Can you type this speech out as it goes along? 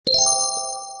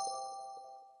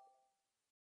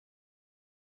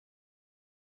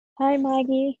Hi,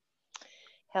 Maggie.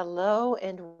 Hello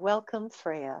and welcome,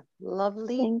 Freya.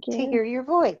 Lovely Thank to you. hear your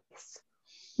voice.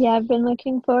 Yeah, I've been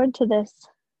looking forward to this.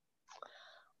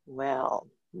 Well,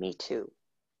 me too.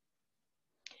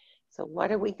 So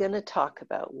what are we going to talk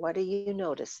about? What are you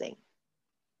noticing?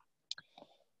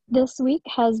 This week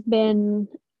has been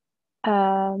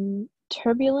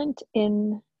turbulent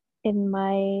in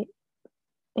my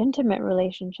intimate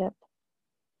relationship,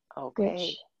 which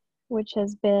Okay, which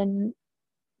has been,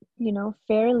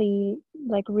 fairly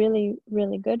like really,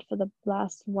 really good for the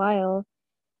last while.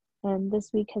 And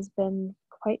this week has been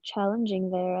quite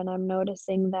challenging there, and I'm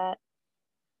noticing that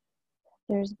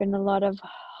there's been a lot of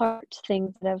heart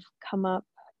things that have come up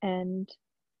and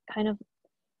kind of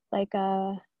like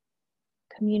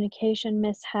communication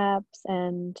mishaps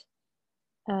and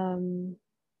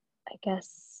I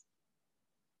guess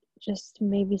just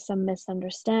maybe some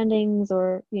misunderstandings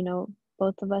or,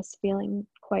 both of us feeling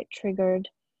quite triggered.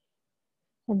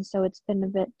 And so it's been a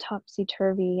bit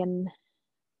topsy-turvy and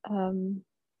um,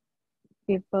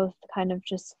 we've both kind of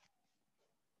just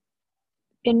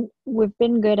we've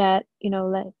been good at,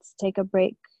 let's take a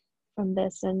break from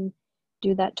this and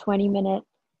do that 20-minute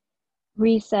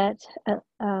reset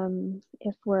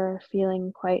if we're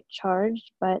feeling quite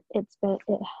charged, but it's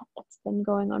been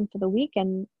going on for the week,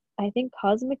 and I think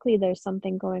cosmically there's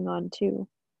something going on too.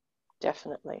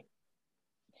 definitely.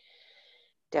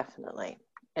 Definitely.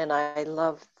 And I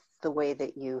love the way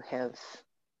that you have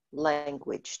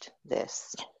languaged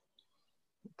this,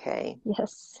 okay?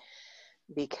 Yes.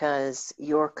 Because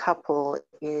your couple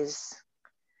is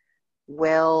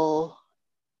well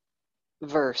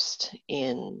versed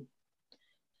in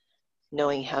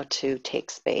knowing how to take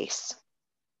space.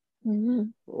 Mm-hmm.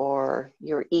 Or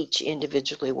you're each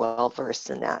individually well versed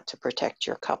in that to protect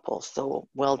your couple. So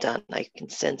well done. I can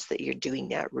sense that you're doing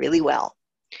that really well.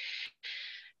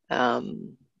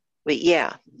 But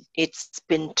yeah, it's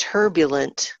been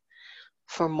turbulent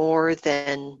for more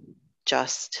than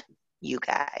just you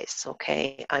guys.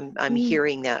 Okay, I'm Mm.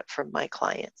 hearing that from my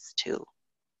clients too.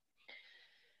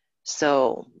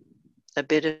 So a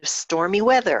bit of stormy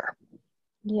weather.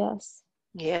 Yes.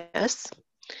 Yes.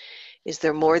 Is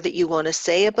there more that you want to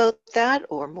say about that,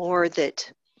 or more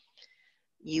that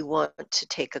you want to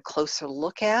take a closer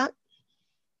look at,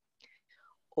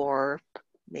 or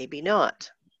maybe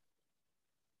not?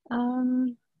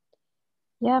 Um,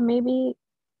 yeah, maybe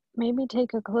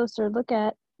take a closer look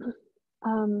at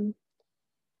um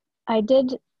I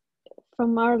did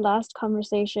from our last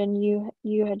conversation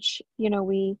you had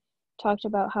we talked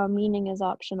about how meaning is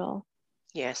optional.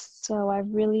 Yes. So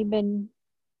I've really been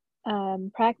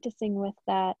practicing with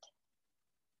that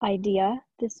idea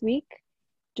this week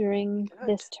during Good.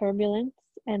 this turbulence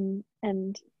and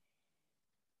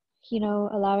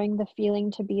allowing the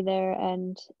feeling to be there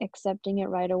and accepting it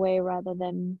right away rather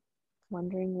than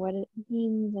wondering what it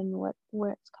means and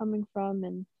where it's coming from.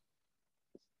 And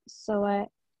so I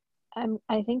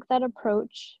think that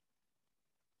approach,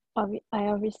 I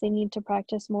obviously need to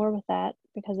practice more with that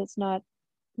because it's not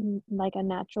like a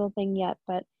natural thing yet,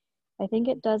 but I think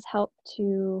it does help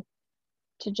to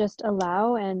just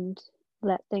allow and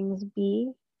let things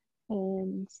be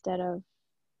instead of,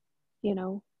 you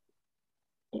know,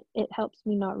 it helps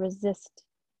me not resist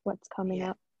what's coming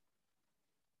Yeah. up.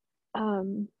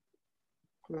 Um,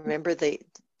 Remember, they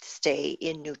stay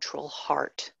in neutral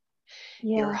heart.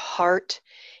 Your yeah. heart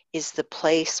is the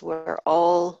place where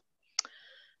all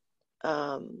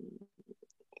um,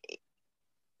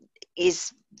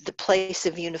 is the place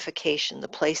of unification, the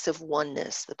place of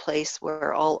oneness, the place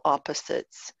where all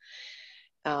opposites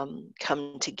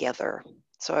come together.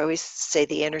 So I always say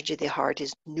the energy of the heart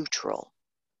is neutral.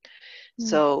 Mm.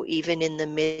 So even in the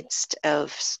midst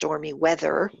of stormy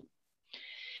weather,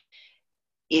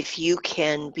 if you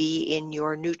can be in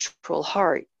your neutral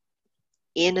heart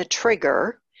in a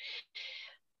trigger,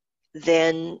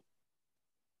 then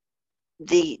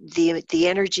the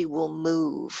energy will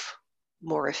move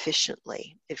more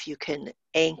efficiently if you can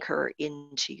anchor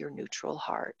into your neutral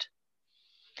heart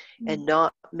Mm. and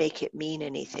not make it mean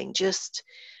anything. Just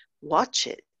watch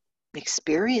it,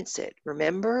 experience it.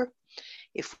 Remember,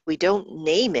 if we don't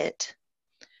name it,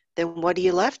 then what are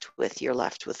you left with? You're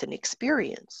left with an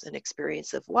experience. An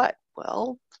experience of what?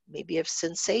 Well, maybe of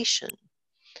sensation.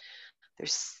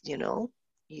 There's,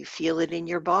 you feel it in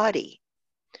your body.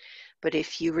 But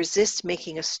if you resist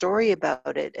making a story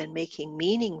about it and making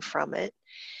meaning from it,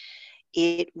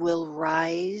 it will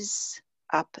rise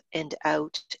up and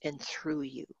out and through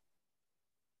you.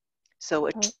 So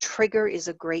a Right. trigger is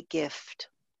a great gift.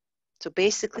 So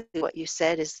basically what you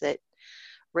said is that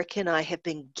Rick and I have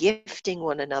been gifting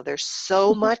one another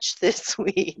so much this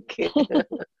week.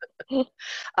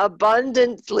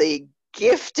 Abundantly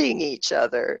gifting each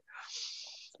other.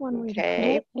 That's one way to put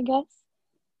Okay. it, I guess.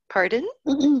 Pardon?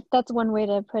 That's one way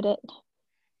to put it.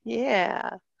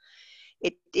 Yeah.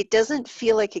 It doesn't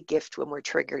feel like a gift when we're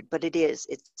triggered, but it is.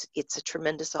 It's a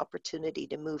tremendous opportunity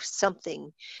to move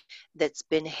something that's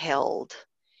been held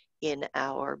in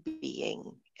our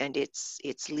being, and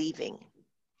it's leaving.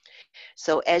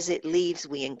 So as it leaves,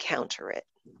 we encounter it.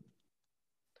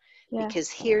 Yeah.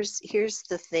 Because here's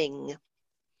the thing.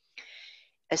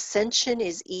 Ascension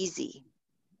is easy.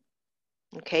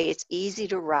 Okay, it's easy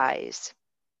to rise.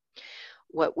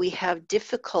 What we have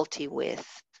difficulty with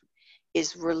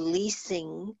is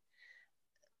releasing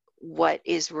what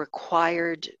is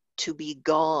required to be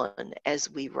gone as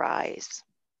we rise.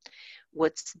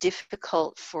 What's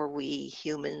difficult for we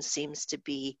humans seems to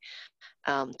be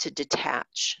to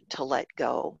detach, to let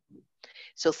go.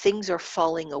 So things are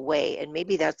falling away, and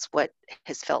maybe that's what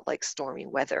has felt like stormy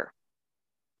weather.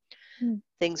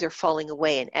 Things are falling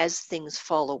away, and as things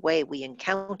fall away, we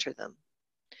encounter them.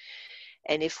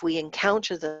 And if we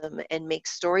encounter them and make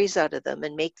stories out of them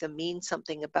and make them mean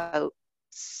something about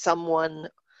someone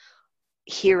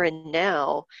here and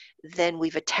now, then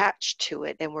we've attached to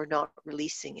it and we're not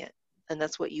releasing it. And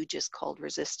that's what you just called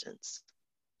resistance.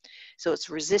 So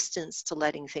it's resistance to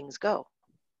letting things go.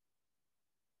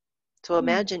 So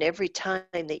imagine every time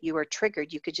that you are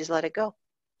triggered, you could just let it go.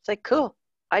 It's like, cool,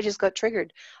 I just got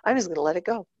triggered. I'm just going to let it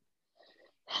go.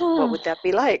 What would that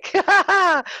be like?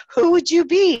 Who would you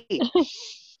be?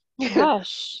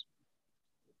 Gosh.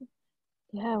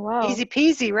 Yeah, wow. Easy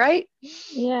peasy, right?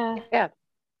 Yeah. Yeah.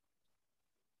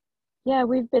 Yeah,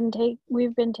 we've been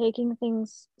taking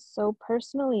things so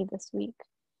personally this week.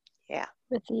 Yeah.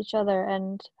 With each other,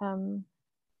 and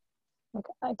like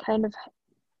I kind of,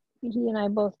 he and I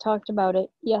both talked about it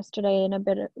yesterday in a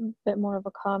bit more of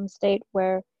a calm state,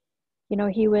 where, you know,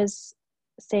 he was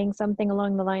saying something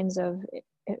along the lines of,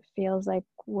 it feels like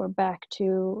we're back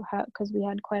to how, because we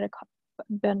had quite a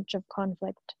bunch of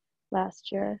conflict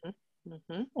last year.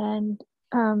 Mm-hmm. And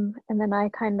then I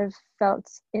kind of felt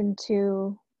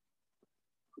into,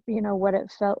 you know, what it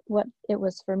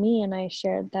was for me, and I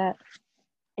shared that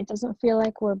it doesn't feel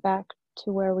like we're back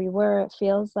to where we were. It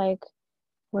feels like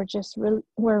we're just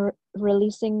we're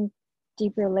releasing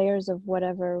deeper layers of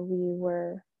whatever we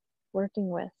were working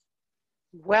with.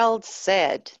 Well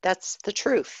said. That's the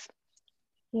truth.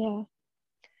 Yeah.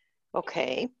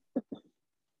 Okay.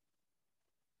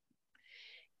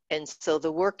 And so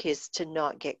the work is to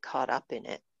not get caught up in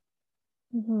it,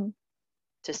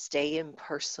 to stay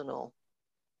impersonal,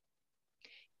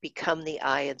 become the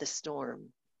eye of the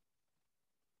storm.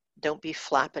 Don't be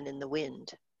flapping in the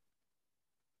wind.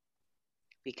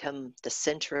 Become the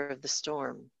center of the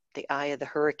storm, the eye of the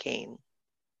hurricane.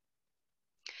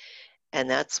 And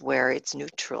that's where it's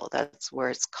neutral. That's where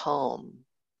it's calm.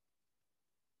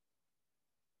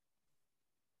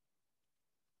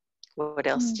 What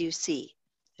else do you see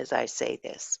as I say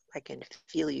this? I can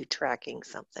feel you tracking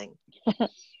something.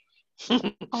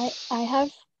 I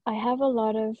have a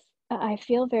lot of, I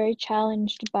feel very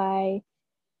challenged by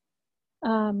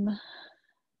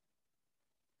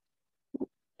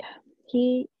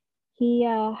he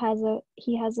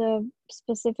has a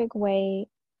specific way,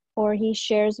 or he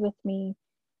shares with me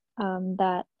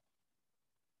that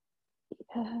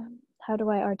how do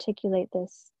I articulate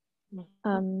this?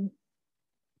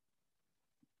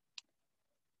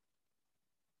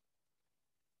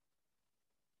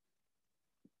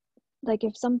 Like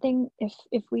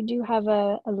if we do have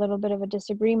a little bit of a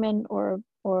disagreement, or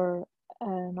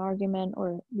an argument,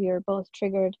 or we are both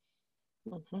triggered,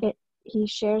 he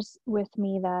shares with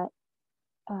me that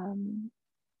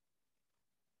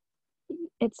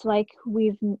it's like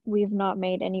we've not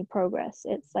made any progress.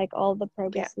 It's like all the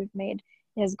progress we've made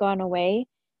has gone away,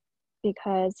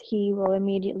 because he will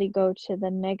immediately go to the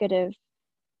negative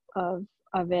of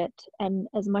it. And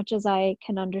as much as I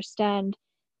can understand,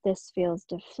 this feels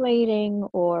deflating,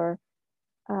 or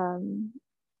you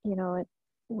know,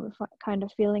 we're kind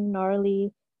of feeling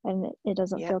gnarly, and it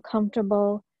doesn't feel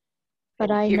comfortable. But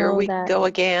and I here know we that, go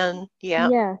again. Yeah.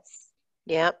 yes.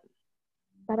 Yep.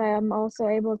 But I am also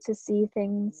able to see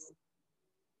things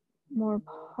more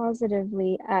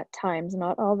positively at times,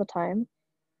 not all the time.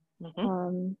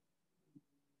 And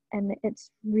it's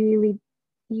really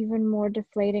even more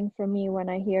deflating for me when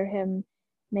I hear him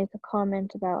make a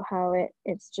comment about how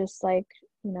it's just like,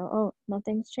 you know, oh,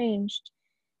 nothing's changed,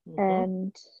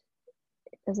 and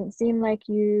it doesn't seem like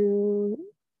you've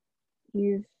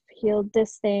healed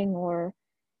this thing, or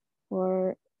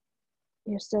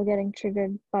you're still getting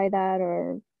triggered by that,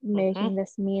 or making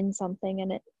this mean something.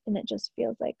 And it just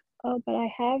feels like, oh, but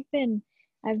I have been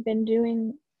I've been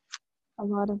doing a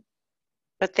lot of,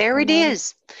 But there I it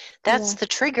noticed, is. That's yeah, the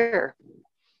trigger.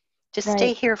 Just stay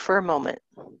right. here for a moment.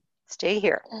 Stay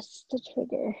here. That's the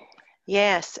trigger.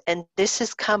 Yes, and this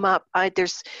has come up.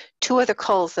 There's 2 other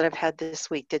calls that I've had this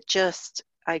week that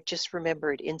I just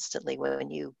remembered instantly when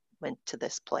you went to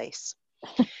this place.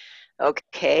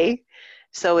 Okay,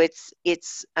 so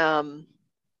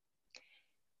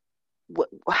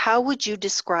how would you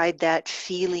describe that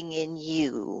feeling in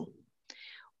you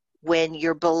when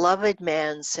your beloved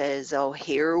man says, "Oh,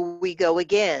 here we go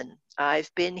again.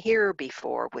 I've been here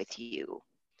before with you.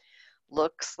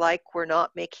 Looks like we're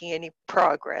not making any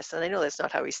progress." And I know that's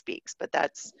not how he speaks, but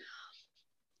that's,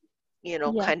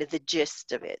 Yeah, kind of the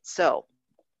gist of it. So,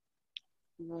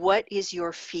 what is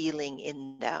your feeling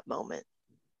in that moment?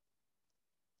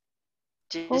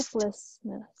 Just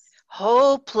hopelessness.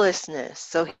 hopelessness.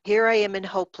 So here I am in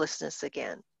hopelessness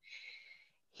again.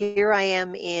 Here I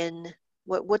am in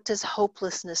what does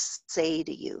hopelessness say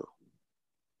to you?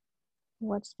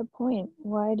 What's the point?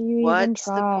 Why do you even What's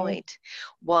the try? point?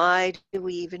 Why do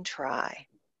we even try?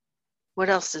 What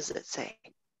else does it say?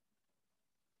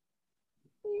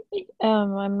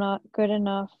 I'm not good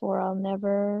enough, or I'll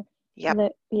never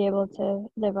Yep. be able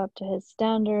to live up to his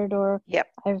standard, or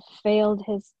Yep. I've failed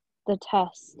the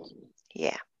test.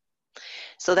 Yeah.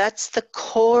 So that's the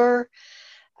core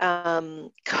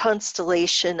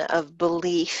constellation of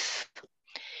belief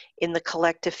in the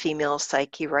collective female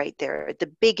psyche right there. The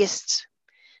biggest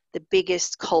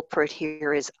culprit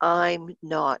here is I'm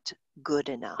not good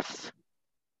enough.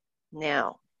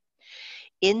 Now,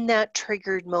 in that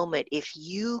triggered moment, if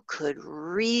you could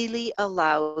really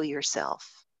allow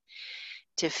yourself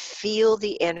to feel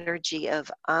the energy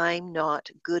of I'm not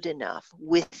good enough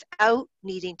without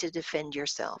needing to defend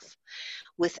yourself,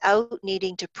 without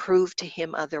needing to prove to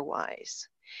him otherwise,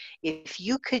 if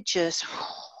you could just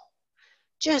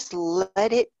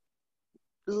let it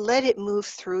move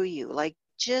through you, like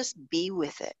just be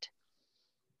with it.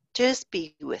 Just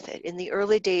be with it. In the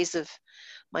early days of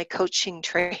my coaching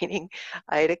training,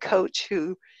 I had a coach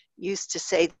who used to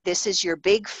say, "This is your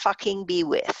big fucking be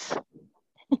with."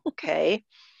 Okay?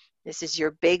 This is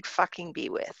your big fucking be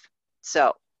with.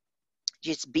 So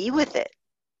just be with it.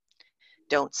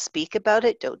 Don't speak about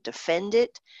it. Don't defend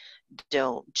it.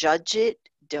 Don't judge it.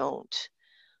 Don't,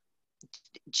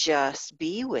 just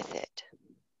be with it.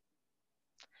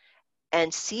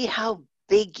 And see how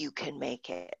big you can make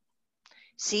it.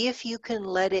 See if you can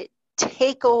let it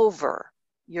take over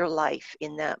your life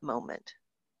in that moment.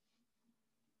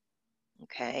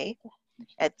 Okay?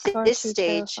 At Far this too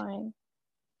stage, terrifying.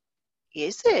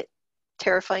 is it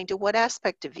terrifying to what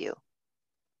aspect of you?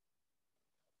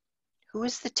 Who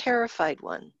is the terrified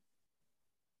one?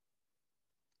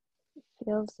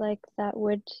 Feels like that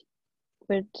would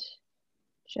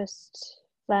just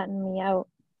flatten me out.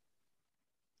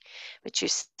 But you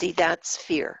see, that's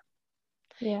fear.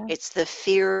 Yeah. It's the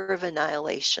fear of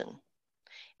annihilation.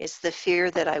 It's the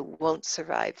fear that I won't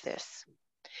survive this.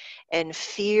 And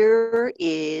fear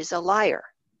is a liar.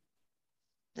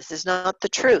 This is not the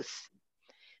truth.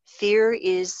 Fear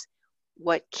is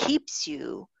what keeps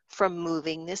you from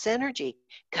moving this energy,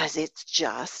 because it's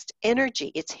just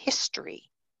energy. It's history.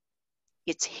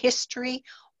 It's history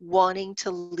wanting to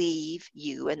leave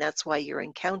you, and that's why you're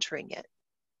encountering it.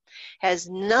 Has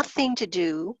nothing to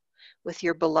do with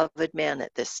your beloved man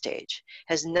at this stage.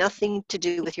 Has nothing to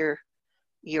do with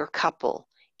your couple.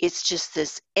 It's just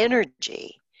this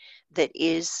energy that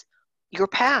is your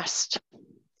past.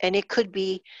 And it could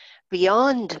be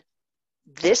beyond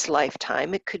this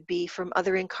lifetime. It could be from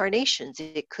other incarnations.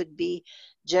 It could be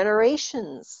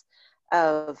generations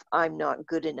of I'm not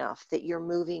good enough that you're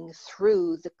moving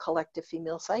through the collective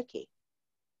female psyche.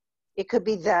 It could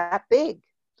be that big.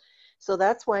 So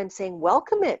that's why I'm saying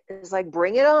welcome it. It's like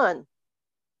bring it on.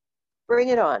 Bring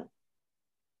it on.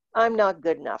 I'm not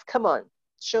good enough. Come on.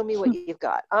 Show me what you've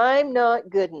got. I'm not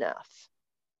good enough.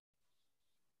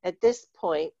 At this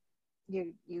point,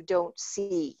 you don't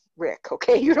see Rick,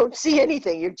 okay? You don't see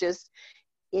anything. You're just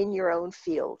in your own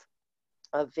field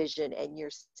of vision, and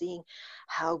you're seeing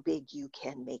how big you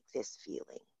can make this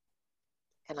feeling.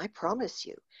 And I promise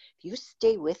you, if you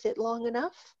stay with it long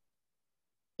enough,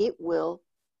 it will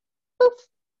poof,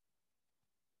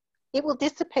 it will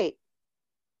dissipate.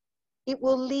 It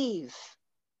will leave.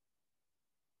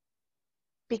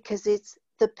 Because it's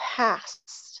the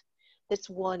past that's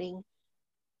wanting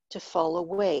to fall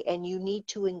away, and you need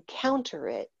to encounter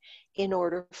it in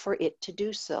order for it to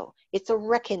do so. It's a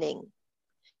reckoning.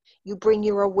 You bring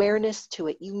your awareness to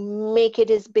it. You make it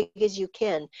as big as you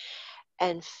can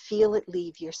and feel it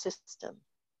leave your system.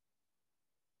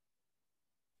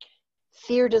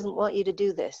 Fear doesn't want you to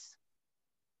do this.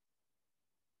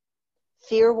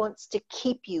 Fear wants to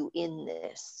keep you in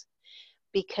this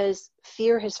because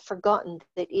fear has forgotten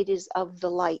that it is of the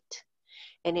light.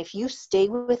 And if you stay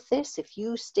with this, if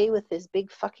you stay with this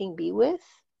big fucking be with,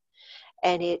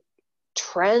 and it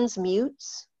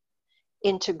transmutes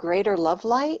into greater love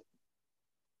light,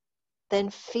 then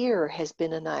fear has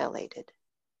been annihilated.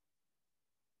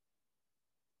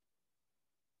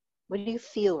 What do you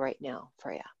feel right now,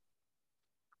 Freya?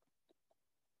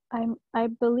 I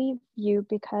believe you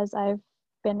because I've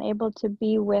been able to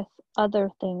be with other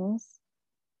things.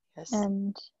 Yes.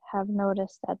 And have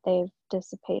noticed that they've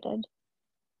dissipated.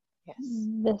 Yes.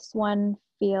 This one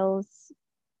feels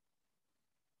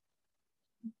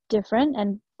different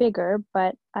and bigger,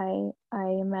 but I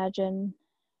imagine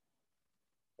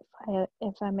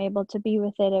if I'm able to be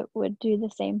with it, it would do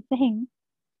the same thing.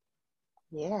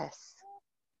 Yes.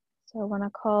 So I want to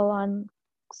call on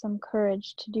some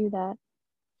courage to do that.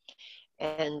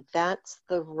 And that's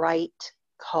the right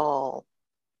call.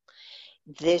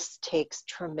 This takes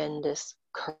tremendous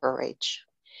courage.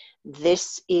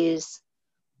 This is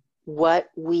what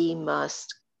we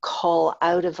must call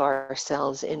out of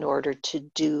ourselves in order to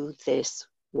do this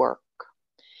work.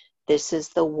 This is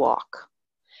the walk,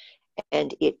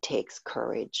 and it takes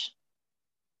courage.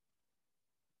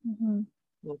 Mm-hmm.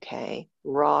 Okay,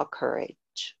 raw courage.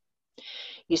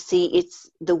 You see, it's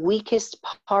the weakest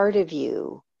part of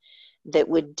you that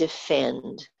would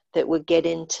defend, that would get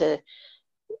into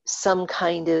some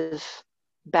kind of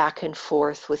back and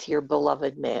forth with your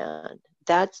beloved man.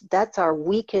 That's our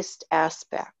weakest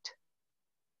aspect.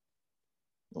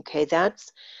 Okay,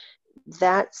 that's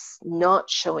not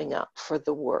showing up for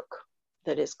the work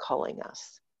that is calling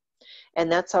us.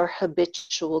 And that's our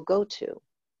habitual go-to.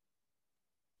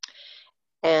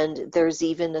 And there's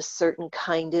even a certain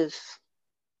kind of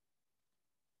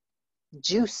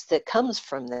juice that comes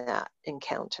from that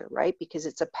encounter, right? Because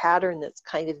it's a pattern that's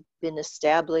kind of been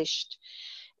established,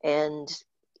 and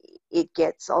it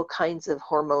gets all kinds of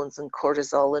hormones and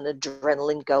cortisol and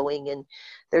adrenaline going, and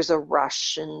there's a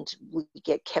rush, and we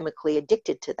get chemically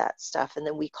addicted to that stuff, and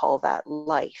then we call that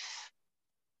life.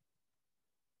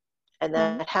 And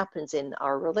that happens in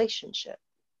our relationship.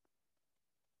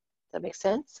 Does that make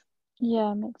sense?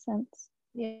 Yeah, makes sense.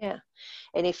 Yeah.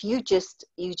 And if you just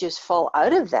fall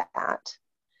out of that,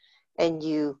 and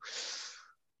you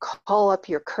call up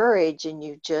your courage, and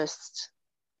you just,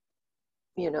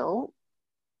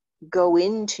 go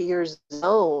into your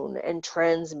zone and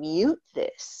transmute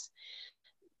this.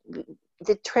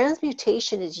 The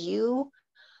transmutation is you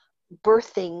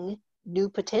birthing new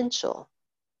potential.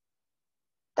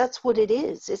 That's what it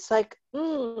is. It's like,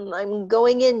 I'm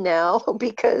going in now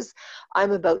because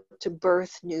I'm about to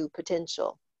birth new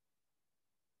potential.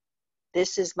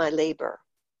 This is my labor.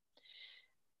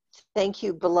 Thank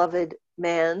you, beloved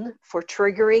man, for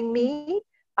triggering me.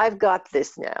 I've got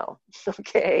this now,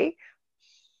 okay?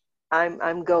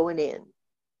 I'm going in,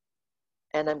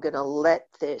 and I'm going to let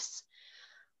this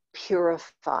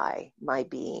purify my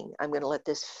being. I'm going to let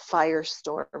this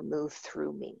firestorm move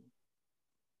through me,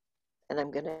 and I'm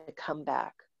going to come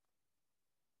back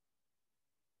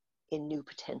in new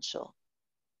potential.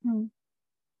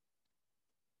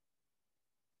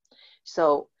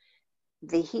 So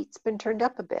the heat's been turned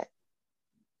up a bit.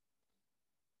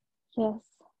 Yes.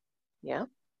 Yeah.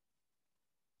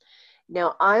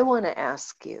 Now I want to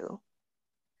ask you,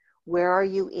 where are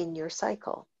you in your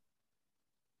cycle?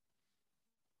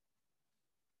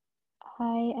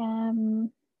 I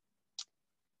am.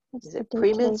 Is it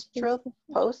premenstrual,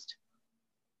 post?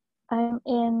 I'm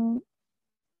in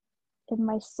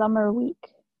my summer week.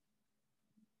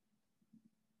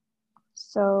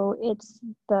 So it's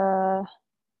the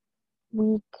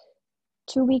week,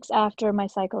 2 weeks after my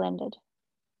cycle ended.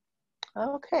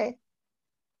 Okay.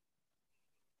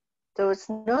 So it's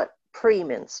not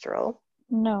premenstrual.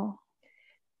 No.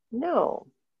 No.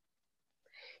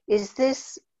 Is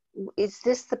this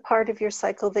the part of your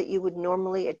cycle that you would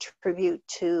normally attribute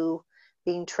to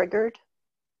being triggered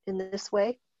in this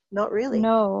way? Not really.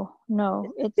 No.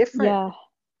 It's different. Yeah,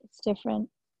 it's different.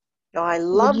 Oh, I It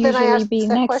love would that I usually asked be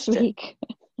that next question. week.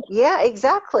 Yeah,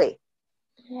 exactly.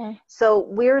 Yeah. So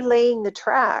we're laying the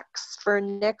tracks for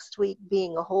next week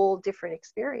being a whole different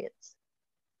experience.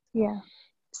 Yeah.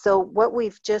 So what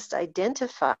we've just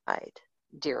identified,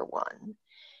 dear one,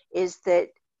 is that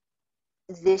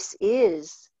this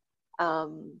is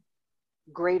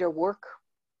greater work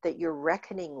that you're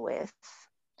reckoning with.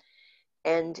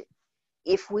 And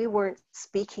if we weren't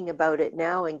speaking about it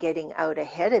now and getting out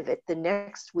ahead of it, the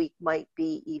next week might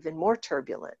be even more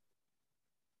turbulent.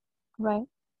 Right.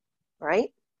 Right?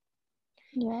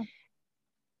 Yeah.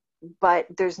 But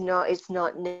it's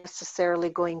not necessarily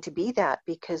going to be that,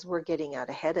 because we're getting out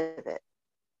ahead of it.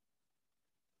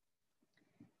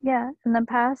 Yeah, in the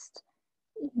past,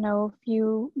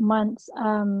 few months,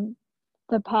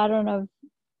 the pattern of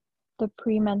the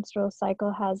premenstrual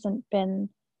cycle hasn't been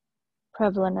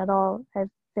prevalent at all. I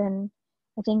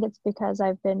think it's because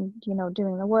I've been,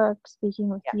 doing the work, speaking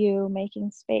with Yeah. you,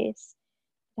 making space.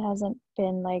 It hasn't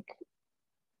been like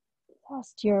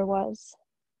last year was.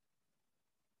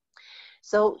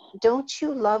 So don't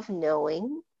you love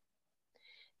knowing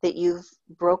that you've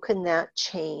broken that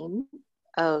chain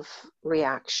of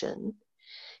reaction?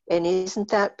 And isn't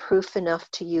that proof enough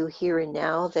to you here and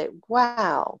now that,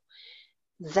 wow,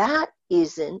 that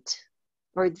isn't,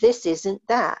 or this isn't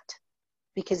that?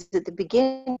 Because at the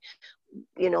beginning,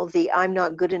 the I'm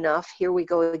not good enough, here we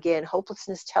go again.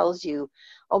 Hopelessness tells you,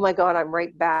 oh my God, I'm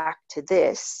right back to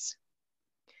this.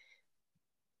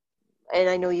 And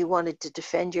I know you wanted to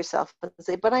defend yourself and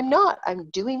say, but I'm not, I'm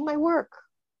doing my work.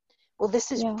 Well,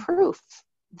 this is proof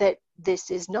that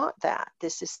this is not that.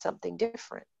 This is something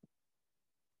different.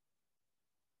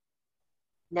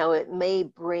 Now, it may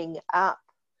bring up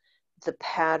the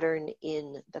pattern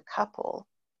in the couple,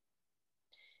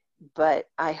 but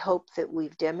I hope that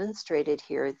we've demonstrated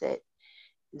here that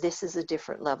this is a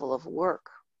different level of work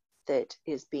that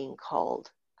is being called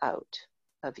out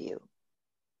of you.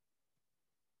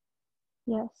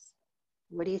 Yes.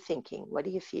 What are you thinking? What are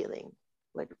you feeling?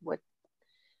 What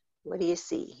do you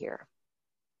see here?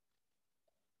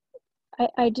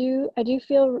 I do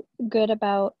feel good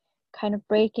about kind of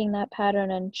breaking that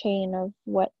pattern and chain of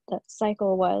what that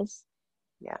cycle was.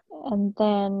 Yeah. And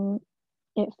then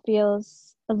it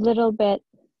feels a little bit,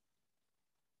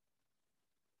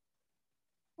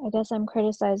 I guess I'm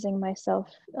criticizing myself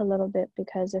a little bit,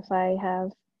 because if I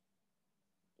have,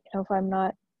 if I'm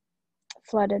not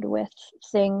flooded with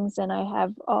things and I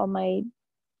have all my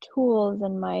tools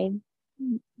and my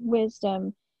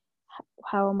wisdom,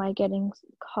 how am I getting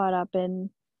caught up in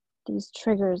these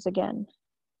triggers again?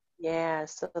 Yeah,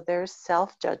 so there's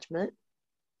self-judgment.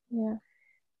 Yeah.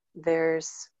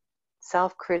 There's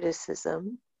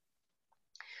self-criticism.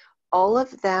 All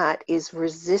of that is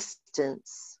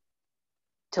resistance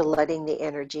to letting the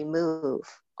energy move.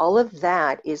 All of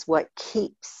that is what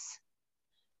keeps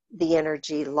the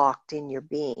energy locked in your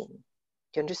being.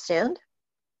 Do you understand?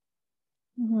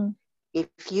 Mm-hmm. If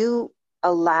you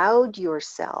allowed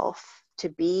yourself to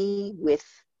be with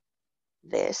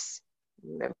this,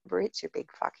 remember, it's your big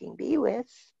fucking be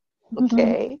with,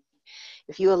 okay?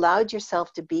 If you allowed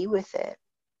yourself to be with it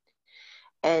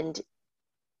and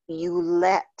you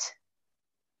let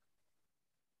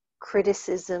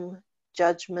criticism,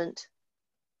 judgment,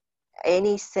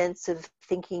 any sense of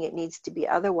thinking it needs to be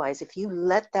otherwise, if you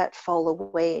let that fall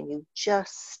away and you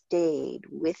just stayed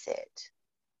with it,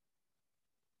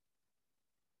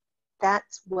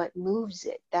 that's what moves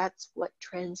it. That's what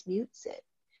transmutes it.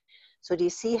 So do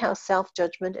you see how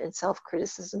self-judgment and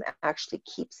self-criticism actually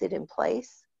keeps it in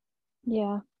place?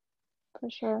 Yeah,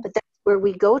 for sure. But that's where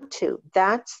we go to.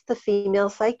 That's the female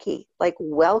psyche. Like,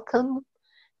 welcome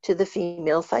to the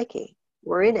female psyche.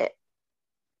 We're in it.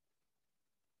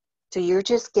 So you're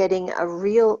just getting a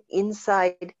real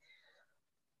inside,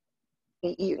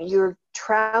 you're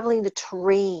traveling the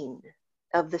terrain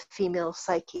of the female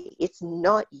psyche. It's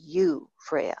not you,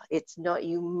 Freya. It's not,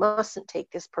 you mustn't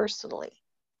take this personally.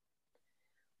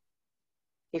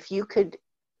 If you could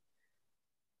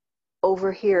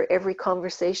overhear every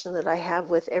conversation that I have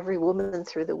with every woman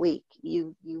through the week,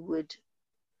 you would,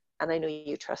 and I know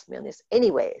you trust me on this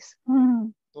anyways,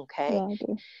 okay? Yeah, I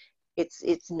do.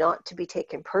 It's not to be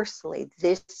taken personally.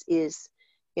 This is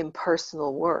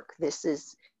impersonal work. This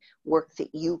is work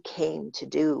that you came to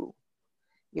do.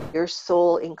 Your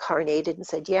soul incarnated and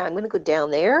said, yeah, I'm going to go down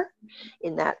there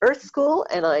in that earth school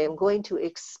and I am going to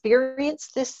experience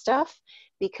this stuff,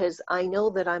 because I know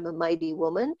that I'm a mighty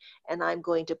woman and I'm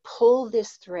going to pull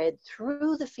this thread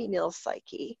through the female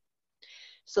psyche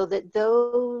so that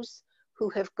those who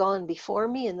have gone before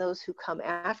me and those who come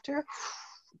after,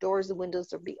 doors and windows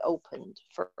will be opened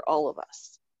for all of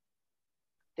us.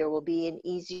 There will be an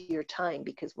easier time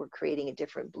because we're creating a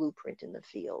different blueprint in the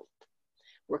field.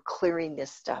 We're clearing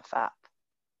this stuff up.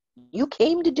 You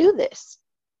came to do this.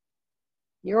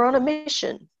 You're on a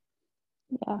mission.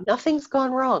 Yeah. Nothing's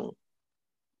gone wrong.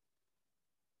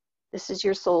 This is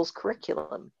your soul's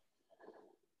curriculum.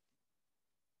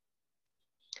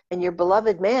 And your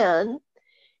beloved man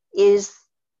is,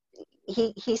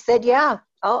 he said, yeah,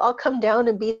 I'll come down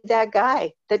and be that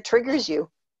guy that triggers you.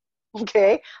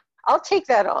 Okay? I'll take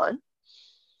that on.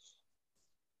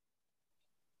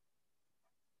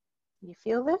 You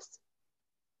feel this?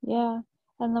 Yeah.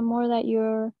 And the more that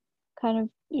you're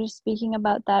speaking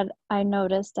about that, I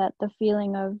noticed that the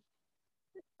feeling of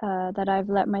that I've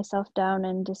let myself down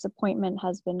and disappointment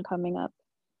has been coming up.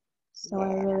 So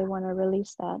I Yeah. really want to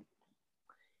release that.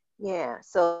 Yeah.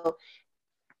 So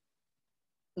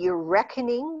you're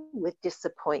reckoning with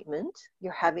disappointment.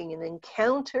 You're having an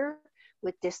encounter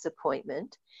with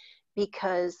disappointment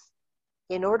because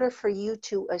in order for you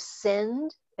to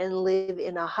ascend and live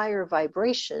in a higher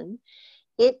vibration,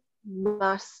 it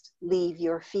must leave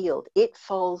your field. It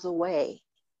falls away.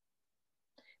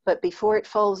 But before it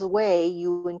falls away,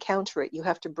 you encounter it. You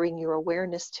have to bring your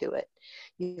awareness to it.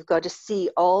 You've got to see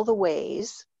all the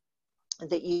ways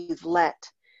that you've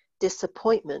let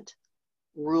disappointment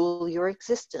rule your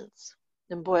existence.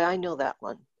 And boy, I know that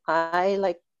one. I'm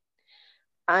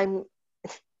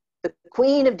the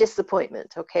queen of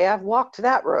disappointment. Okay, I've walked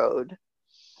that road.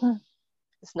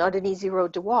 It's not an easy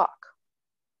road to walk.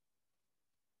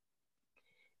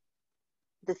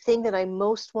 The thing that I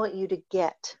most want you to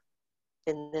get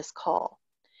in this call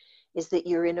is that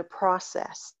you're in a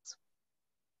process.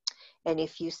 And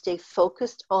if you stay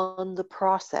focused on the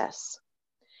process,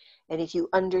 and if you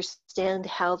understand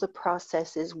how the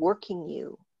process is working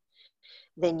you,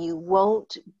 then you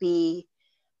won't be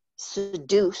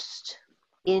seduced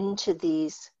into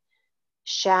these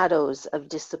shadows of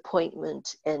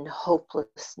disappointment and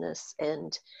hopelessness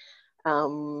and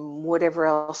whatever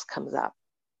else comes up.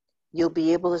 You'll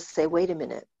be able to say, wait a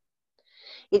minute.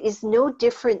 It is no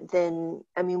different than,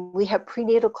 I mean, we have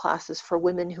prenatal classes for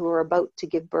women who are about to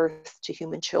give birth to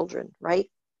human children, right?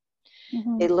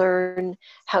 Mm-hmm. They learn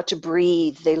how to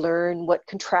breathe. They learn what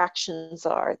contractions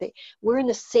are. We're in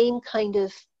the same kind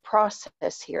of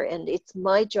process here. And it's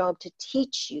my job to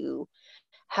teach you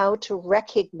how to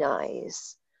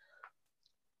recognize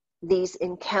these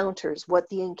encounters, what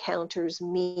the encounters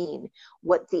mean,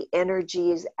 what the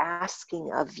energy is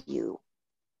asking of you.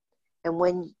 And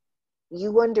when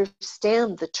you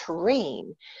understand the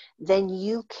terrain, then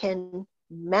you can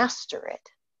master it.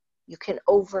 You can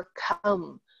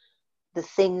overcome the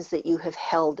things that you have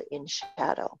held in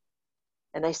shadow.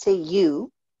 And I say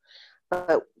you,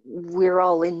 but we're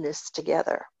all in this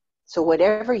together. So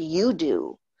whatever you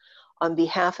do on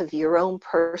behalf of your own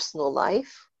personal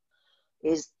life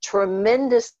is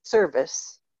tremendous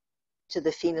service to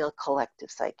the female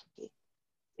collective psyche.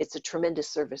 It's a tremendous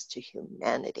service to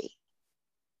humanity.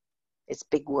 It's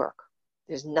big work.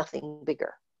 There's nothing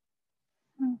bigger.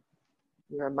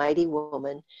 You're a mighty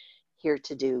woman here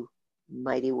to do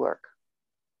mighty work.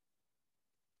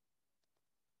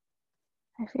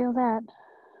 I feel that.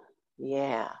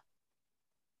 Yeah.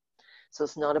 So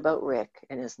it's not about Rick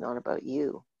and it's not about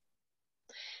you,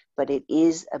 but it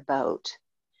is about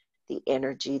the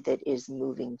energy that is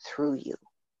moving through you.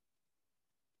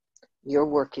 Your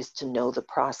work is to know the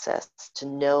process, to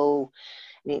know,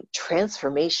 I mean,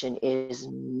 transformation is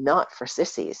not for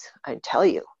sissies, I tell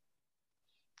you.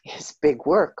 It's big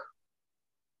work.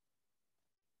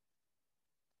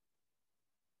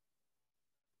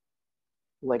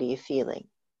 What are you feeling?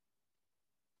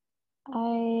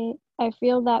 I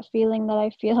feel that feeling that I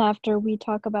feel after we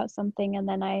talk about something and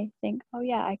then I think, oh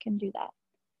yeah, I can do that.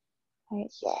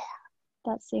 Yeah.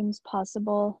 That seems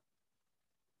possible.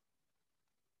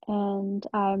 And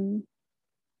I'm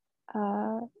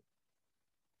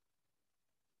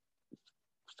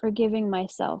forgiving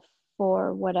myself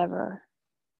for whatever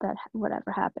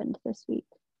happened this week.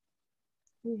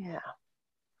 Yeah.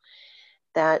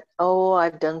 That, oh,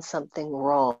 I've done something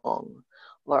wrong,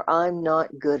 or I'm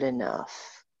not good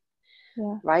enough.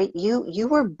 Yeah. Right? You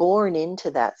were born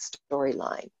into that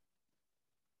storyline.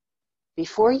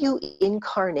 Before you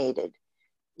incarnated,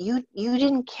 you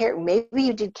didn't care. Maybe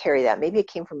you did carry that. Maybe it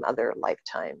came from other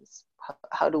lifetimes.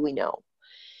 How do we know?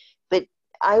 But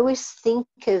I always think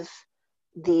of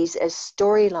these as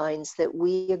storylines that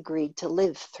we agreed to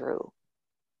live through.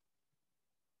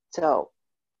 So,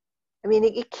 I mean,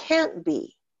 it can't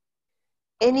be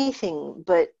anything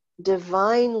but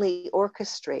divinely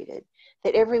orchestrated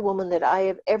that every woman that I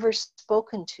have ever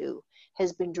spoken to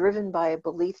has been driven by a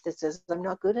belief that says, I'm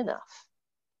not good enough.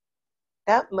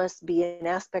 That must be an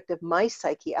aspect of my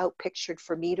psyche outpictured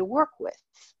for me to work with.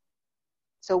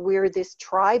 So we're this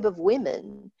tribe of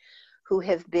women who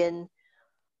have been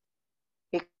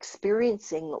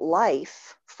experiencing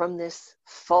life from this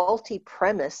faulty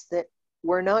premise that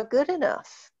we're not good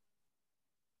enough.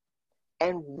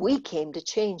 And we came to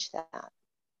change that.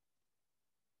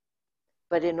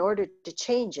 But in order to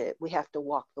change it, we have to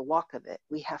walk the walk of it.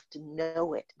 We have to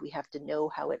know it. We have to know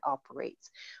how it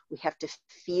operates. We have to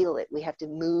feel it. We have to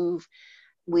move.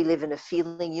 We live in a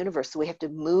feeling universe, so we have to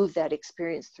move that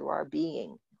experience through our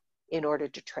being in order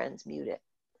to transmute it.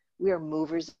 We are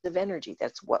movers of energy.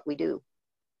 That's what we do.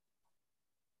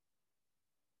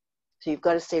 So you've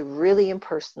got to stay really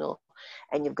impersonal,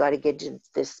 and you've got to get to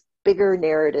this bigger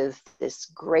narrative, this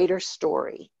greater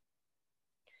story.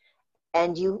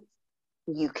 And you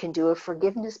can do a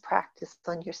forgiveness practice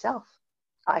on yourself.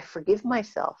 I forgive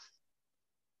myself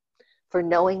for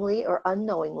knowingly or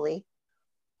unknowingly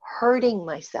hurting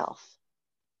myself.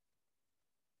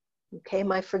 Okay,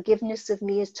 my forgiveness of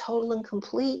me is total and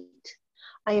complete.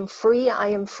 I am free, I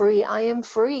am free, I am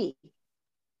free.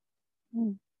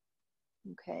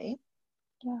 Okay?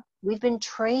 Yeah. We've been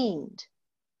trained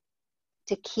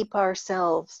to keep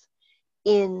ourselves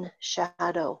in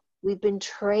shadow. We've been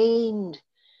trained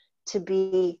to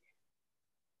be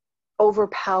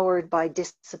overpowered by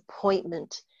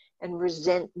disappointment and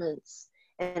resentments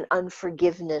and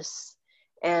unforgiveness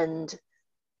and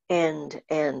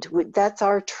that's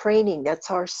our training, that's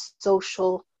our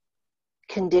social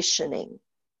conditioning.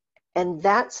 And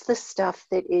that's the stuff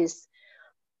that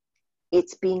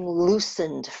it's being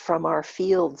loosened from our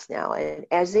fields now. And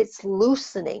as it's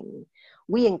loosening,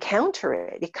 we encounter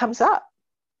it, it comes up.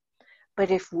 But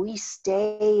if we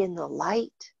stay in the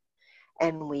light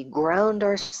and we ground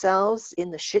ourselves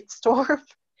in the shitstorm,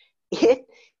 it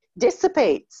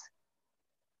dissipates.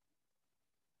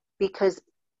 Because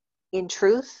in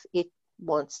truth, it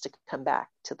wants to come back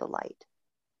to the light.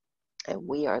 And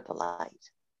we are the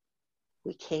light.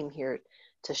 We came here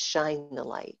to shine the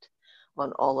light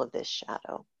on all of this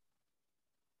shadow.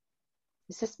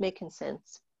 Is this making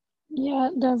sense? Yeah,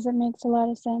 it does. It makes a lot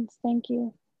of sense. Thank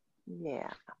you.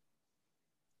 Yeah.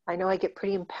 I know I get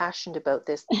pretty impassioned about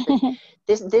this, but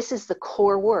this is the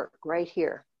core work right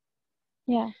here.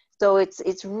 Yeah. So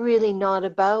it's really not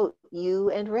about you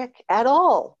and Rick at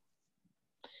all.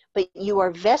 But you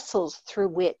are vessels through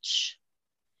which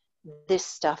this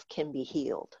stuff can be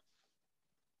healed.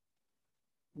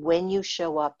 When you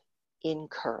show up in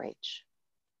courage,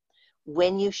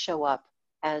 when you show up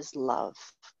as love.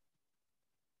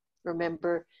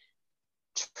 Remember,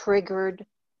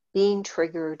 being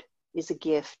triggered is a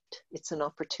gift. It's an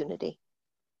opportunity.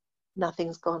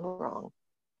 Nothing's gone wrong.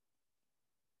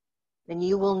 And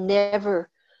you will never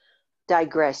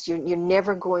digress. You're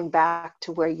never going back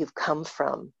to where you've come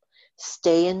from.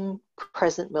 Stay in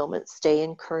present moment. Stay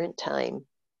in current time.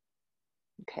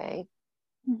 Okay?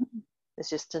 Mm-hmm. It's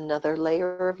just another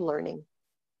layer of learning.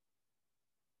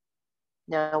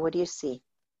 Now, what do you see?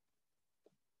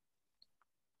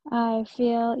 I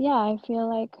feel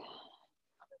like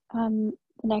the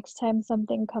next time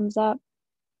something comes up,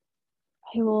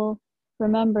 I will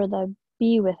remember the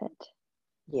be with it.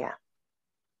 Yeah.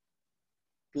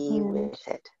 Be and with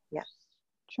it. Yeah.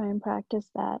 try and practice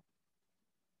that.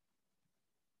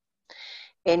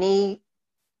 Any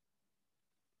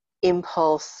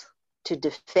impulse to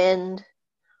defend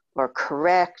or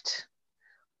correct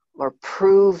or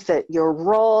prove that you're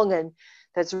wrong and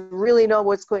that's really not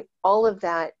what's going, all of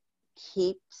that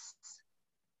keeps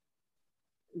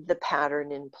the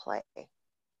pattern in play.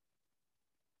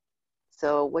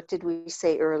 So what did we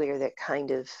say earlier that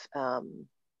kind of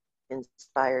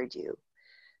inspired you?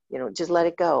 You know, just let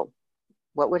it go.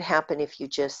 What would happen if you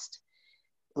just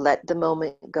let the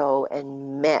moment go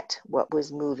and met what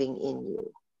was moving in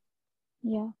you?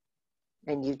 Yeah.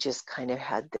 And you just kind of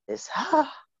had this,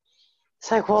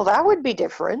 it's like, well, that would be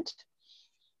different.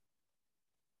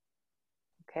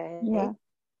 Okay. Yeah.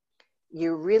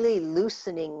 You're really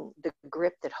loosening the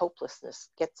grip that hopelessness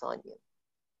gets on you.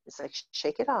 It's like,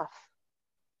 shake it off.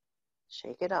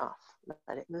 Shake it off.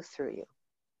 Let it move through you.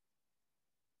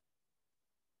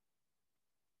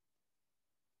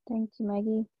 Thank you,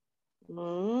 Maggie.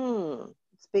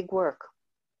 It's big work.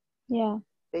 Yeah.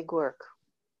 Big work.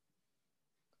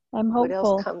 I'm hopeful. What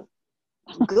else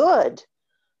comes? Good.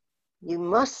 You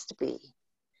must be.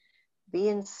 Be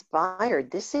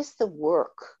inspired. This is the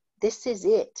work. This is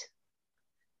it.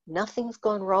 Nothing's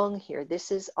gone wrong here.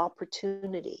 This is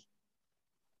opportunity.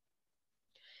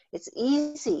 It's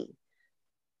easy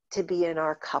to be in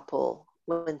our couple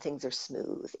when things are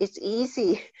smooth. It's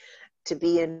easy to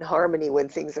be in harmony when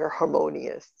things are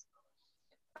harmonious.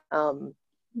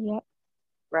 Yep.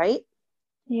 Right?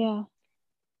 Yeah.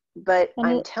 But and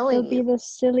I'm telling it'll you. be the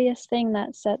silliest thing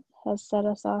that has set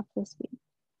us off this week.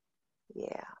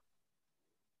 Yeah.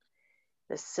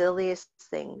 The silliest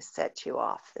things set you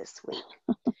off this week.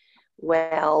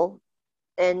 Well,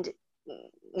 and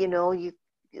you know, you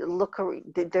look,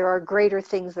 there are greater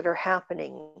things that are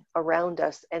happening around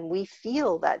us, and we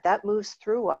feel that moves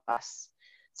through us.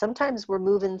 Sometimes we're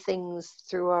moving things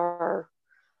through our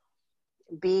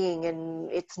being and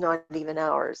it's not even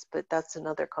ours, but that's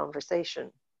another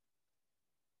conversation.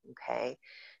 Okay,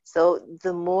 So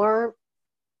the more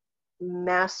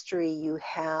mastery you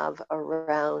have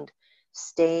around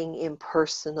staying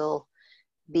impersonal,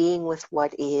 being with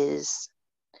what is,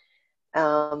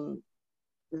 the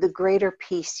greater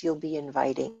peace you'll be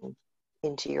inviting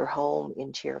into your home,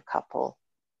 into your couple.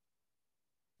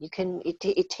 You can, it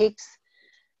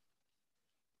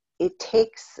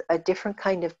takes a different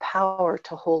kind of power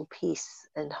to hold peace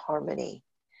and harmony.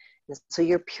 And so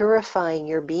you're purifying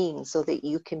your being so that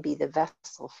you can be the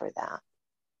vessel for that.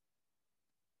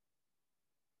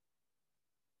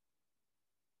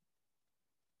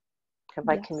 Have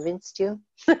I Yes. convinced you?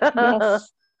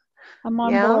 Yes. I'm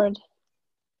on Yeah? board.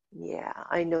 Yeah,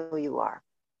 I know you are.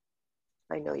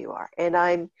 I know you are. And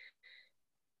I'm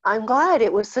glad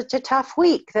it was such a tough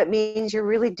week. That means you're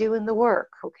really doing the work,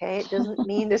 okay? It doesn't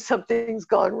mean that something's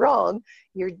gone wrong.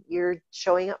 You're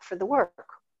showing up for the work.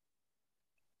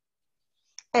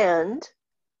 And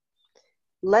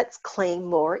let's claim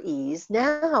more ease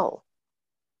now.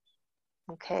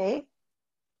 Okay?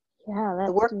 Yeah,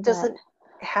 The let's work do that. doesn't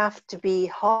have to be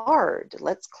hard.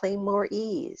 Let's claim more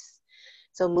ease.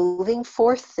 So moving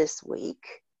forth this week,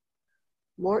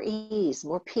 more ease,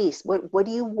 more peace. What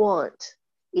do you want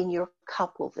in your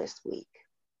couple this week?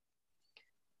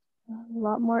 A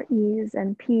lot more ease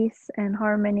and peace and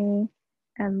harmony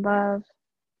and love.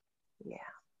 Yeah.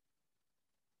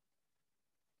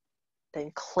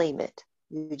 Then claim it.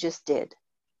 You just did.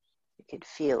 You could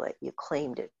feel it. You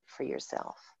claimed it for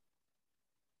yourself.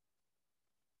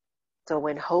 So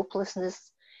when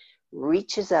hopelessness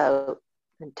reaches out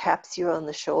and taps you on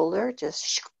the shoulder,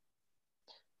 just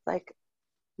like,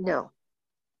 no,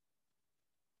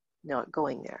 not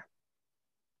going there.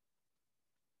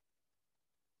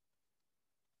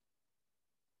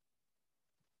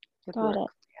 Good Got work. it.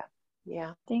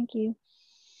 Yeah. Thank you.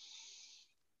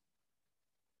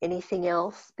 Anything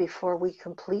else before we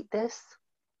complete this?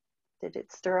 Did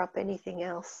it stir up anything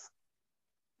else?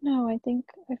 No, I think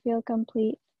I feel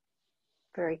complete.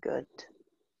 Very good.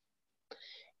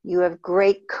 You have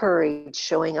great courage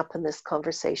showing up in this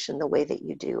conversation the way that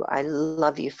you do. I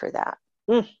love you for that.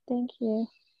 Thank you.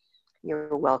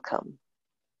 You're welcome.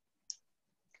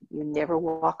 You never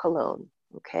walk alone,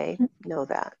 okay? Know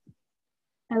that.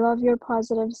 I love your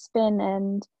positive spin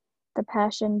and the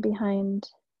passion behind,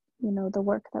 the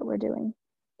work that we're doing.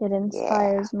 It Yeah,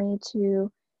 inspires me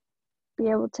to be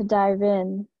able to dive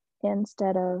in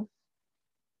instead of,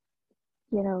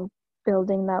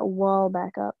 building that wall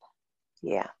back up.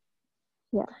 yeah,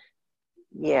 Yeah.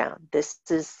 yeah. This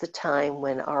is the time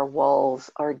when our walls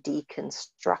are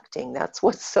deconstructing. That's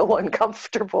what's so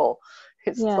uncomfortable.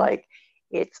 It's Yeah. like,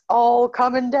 it's all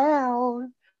coming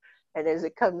down. And as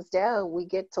it comes down, we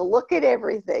get to look at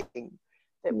everything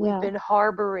that we've Yeah. been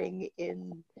harboring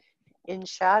in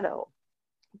shadow.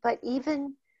 But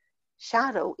even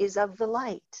shadow is of the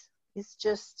light. It's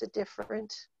just a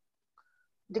different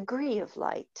degree of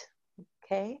light.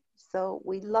 Okay? So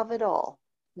we love it all.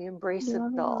 We embrace We it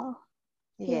love it all. all.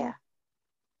 Yeah. Yeah.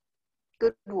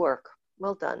 Good work.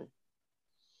 Well done.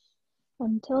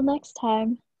 Until next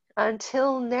time.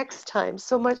 Until next time,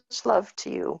 so much love to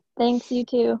you. Thanks, you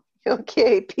too.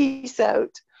 Okay, peace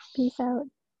out. Peace out.